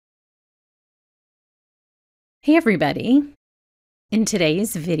Hey everybody! In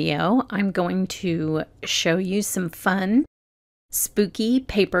today's video, I'm going to show you some fun, spooky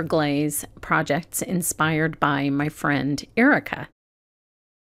paper glaze projects inspired by my friend Erica.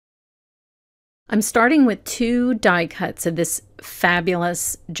 I'm starting with 2 die cuts of this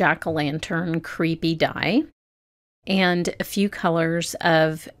fabulous jack-o'-lantern creepy die and a few colors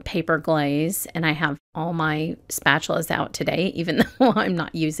of paper glaze, and I have all my spatulas out today, even though I'm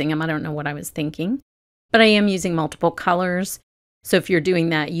not using them. I don't know what I was thinking. But I am using multiple colors, so if you're doing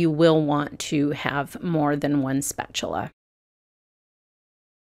that, you will want to have more than one spatula.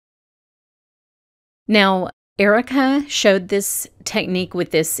 Now, Erica showed this technique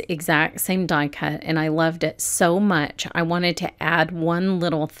with this exact same die cut, and I loved it so much, I wanted to add one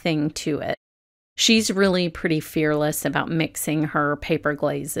little thing to it. She's really pretty fearless about mixing her paper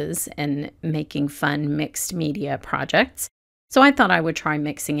glazes and making fun mixed media projects. So I thought I would try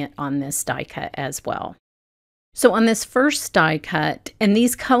mixing it on this die cut as well. So on this first die cut, and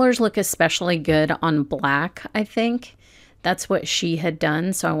these colors look especially good on black, I think. That's what she had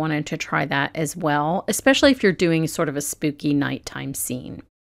done, so I wanted to try that as well, especially if you're doing sort of a spooky nighttime scene.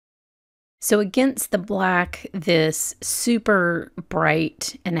 So against the black, this super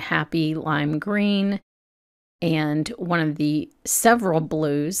bright and happy lime green, and one of the several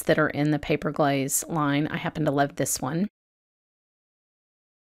blues that are in the paper glaze line. I happen to love this one.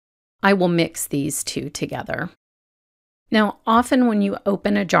 I will mix these two together. Now, often when you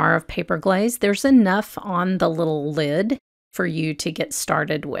open a jar of paper glaze, there's enough on the little lid for you to get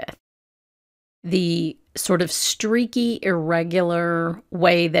started with. The sort of streaky, irregular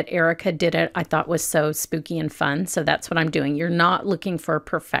way that Erica did it, I thought was so spooky and fun, so that's what I'm doing. You're not looking for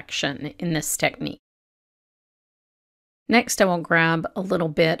perfection in this technique. Next, I will grab a little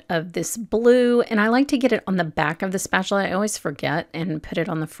bit of this blue, and I like to get it on the back of the spatula. I always forget and put it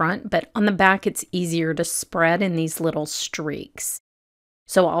on the front, but on the back, it's easier to spread in these little streaks.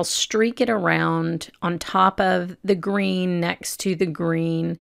 So I'll streak it around on top of the green, next to the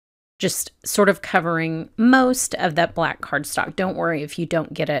green, just sort of covering most of that black cardstock. Don't worry if you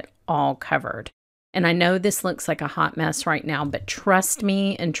don't get it all covered. And I know this looks like a hot mess right now, but trust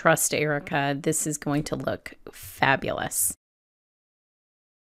me and trust Erica, this is going to look fabulous.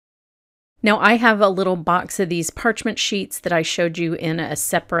 Now I have a little box of these parchment sheets that I showed you in a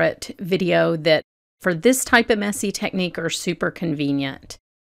separate video that for this type of messy technique are super convenient.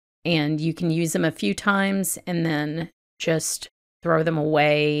 And you can use them a few times and then just throw them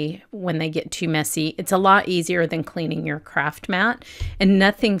away when they get too messy. It's a lot easier than cleaning your craft mat, and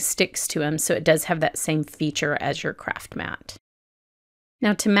nothing sticks to them, so it does have that same feature as your craft mat.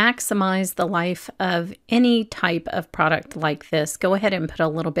 Now, to maximize the life of any type of product like this, go ahead and put a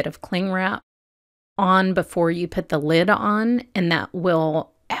little bit of cling wrap on before you put the lid on, and that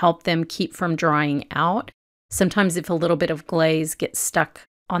will help them keep from drying out. Sometimes if a little bit of glaze gets stuck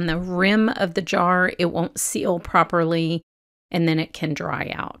on the rim of the jar, it won't seal properly, and then it can dry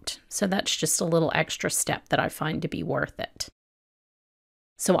out. So that's just a little extra step that I find to be worth it.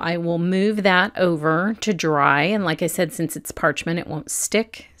 So I will move that over to dry, and like I said, since it's parchment, it won't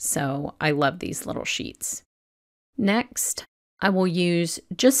stick, so I love these little sheets. Next, I will use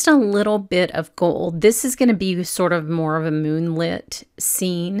just a little bit of gold. This is going to be sort of more of a moonlit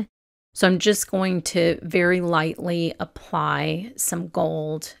scene, so I'm just going to very lightly apply some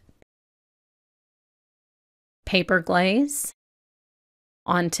gold paper glaze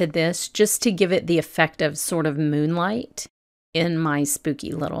onto this just to give it the effect of sort of moonlight in my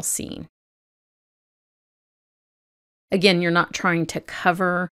spooky little scene. Again, you're not trying to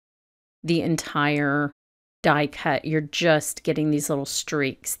cover the entire die cut. You're just getting these little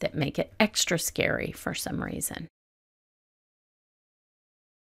streaks that make it extra scary for some reason.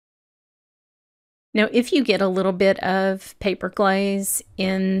 Now, if you get a little bit of paper glaze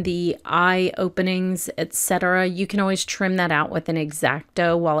in the eye openings, etc., you can always trim that out with an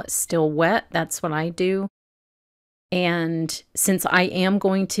X-Acto while it's still wet. That's what I do. And since I am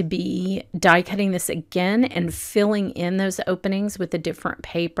going to be die cutting this again and filling in those openings with a different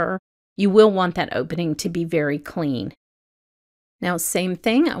paper, you will want that opening to be very clean. Now, same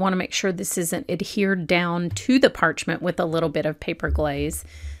thing, I want to make sure this isn't adhered down to the parchment with a little bit of paper glaze,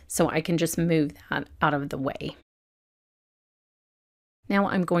 so I can just move that out of the way. Now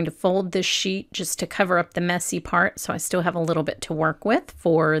I'm going to fold this sheet just to cover up the messy part, so I still have a little bit to work with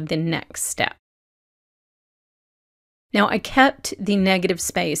for the next step. Now I kept the negative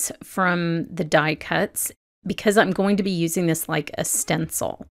space from the die cuts because I'm going to be using this like a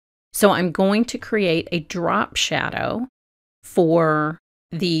stencil. So I'm going to create a drop shadow for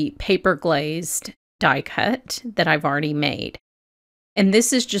the paper glazed die cut that I've already made. And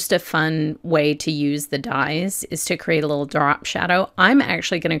this is just a fun way to use the dies, is to create a little drop shadow. I'm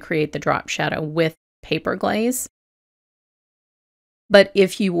actually going to create the drop shadow with paper glaze. But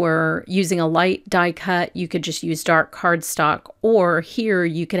if you were using a light die cut, you could just use dark cardstock, or here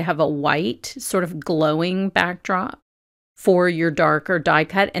you could have a white sort of glowing backdrop for your darker die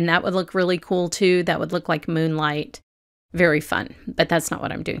cut, and that would look really cool too. That would look like moonlight. Very fun, but that's not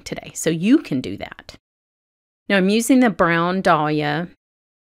what I'm doing today. So you can do that. Now I'm using the brown Dahlia,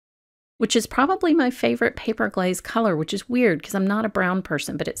 which is probably my favorite paper glaze color, which is weird because I'm not a brown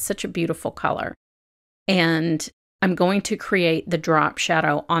person, but it's such a beautiful color. And I'm going to create the drop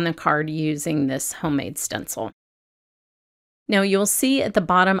shadow on the card using this homemade stencil. Now you'll see at the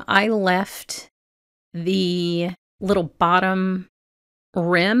bottom, I left the little bottom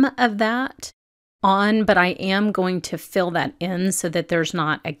rim of that on, but I am going to fill that in so that there's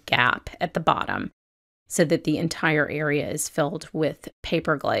not a gap at the bottom, so that the entire area is filled with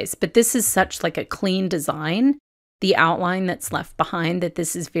paper glaze. But this is such like a clean design, the outline that's left behind, that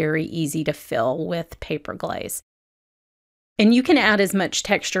this is very easy to fill with paper glaze. And you can add as much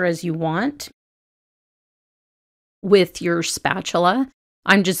texture as you want with your spatula.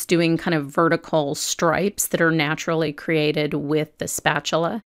 I'm just doing kind of vertical stripes that are naturally created with the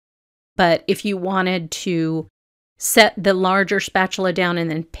spatula. But if you wanted to set the larger spatula down and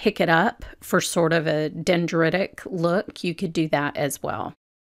then pick it up for sort of a dendritic look, you could do that as well.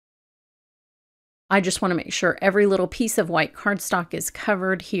 I just want to make sure every little piece of white cardstock is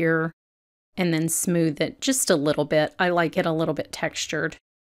covered here, and then smooth it just a little bit. I like it a little bit textured.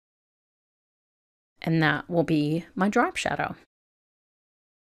 And that will be my drop shadow.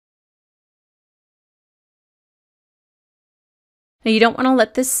 Now you don't want to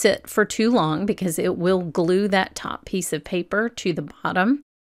let this sit for too long because it will glue that top piece of paper to the bottom.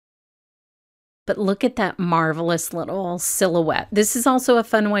 But look at that marvelous little silhouette. This is also a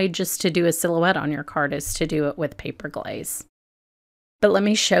fun way just to do a silhouette on your card, is to do it with paper glaze. But let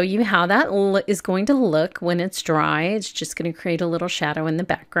me show you how that is going to look when it's dry. It's just going to create a little shadow in the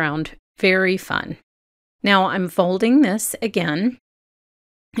background. Very fun. Now I'm folding this again,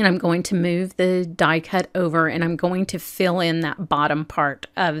 and I'm going to move the die cut over, and I'm going to fill in that bottom part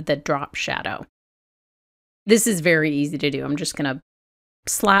of the drop shadow. This is very easy to do. I'm just going to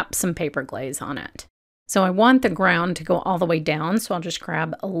slap some paper glaze on it. So I want the ground to go all the way down, so I'll just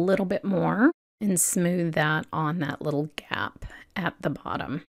grab a little bit more and smooth that on that little gap at the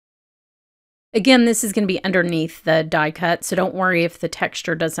bottom. Again, this is going to be underneath the die cut, so don't worry if the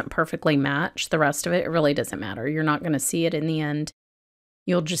texture doesn't perfectly match the rest of it. It really doesn't matter. You're not going to see it in the end.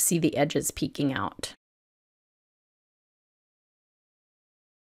 You'll just see the edges peeking out.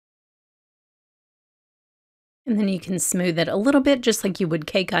 And then you can smooth it a little bit, just like you would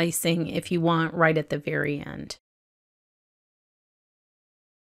cake icing if you want, right at the very end.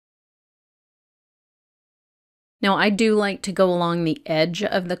 Now I do like to go along the edge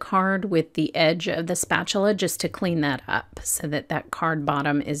of the card with the edge of the spatula just to clean that up so that that card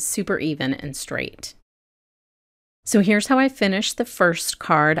bottom is super even and straight. So here's how I finished the first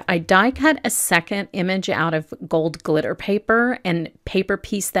card. I die cut a second image out of gold glitter paper and paper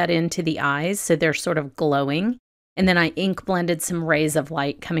pieced that into the eyes so they're sort of glowing. And then I ink blended some rays of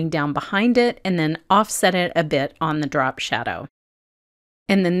light coming down behind it and then offset it a bit on the drop shadow.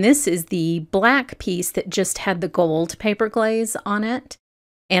 And then this is the black piece that just had the gold paper glaze on it.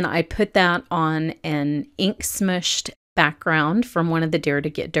 And I put that on an ink smushed background from one of the Dare to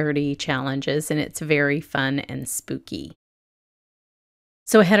Get Dirty challenges, and it's very fun and spooky.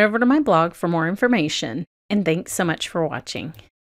 So head over to my blog for more information, and thanks so much for watching.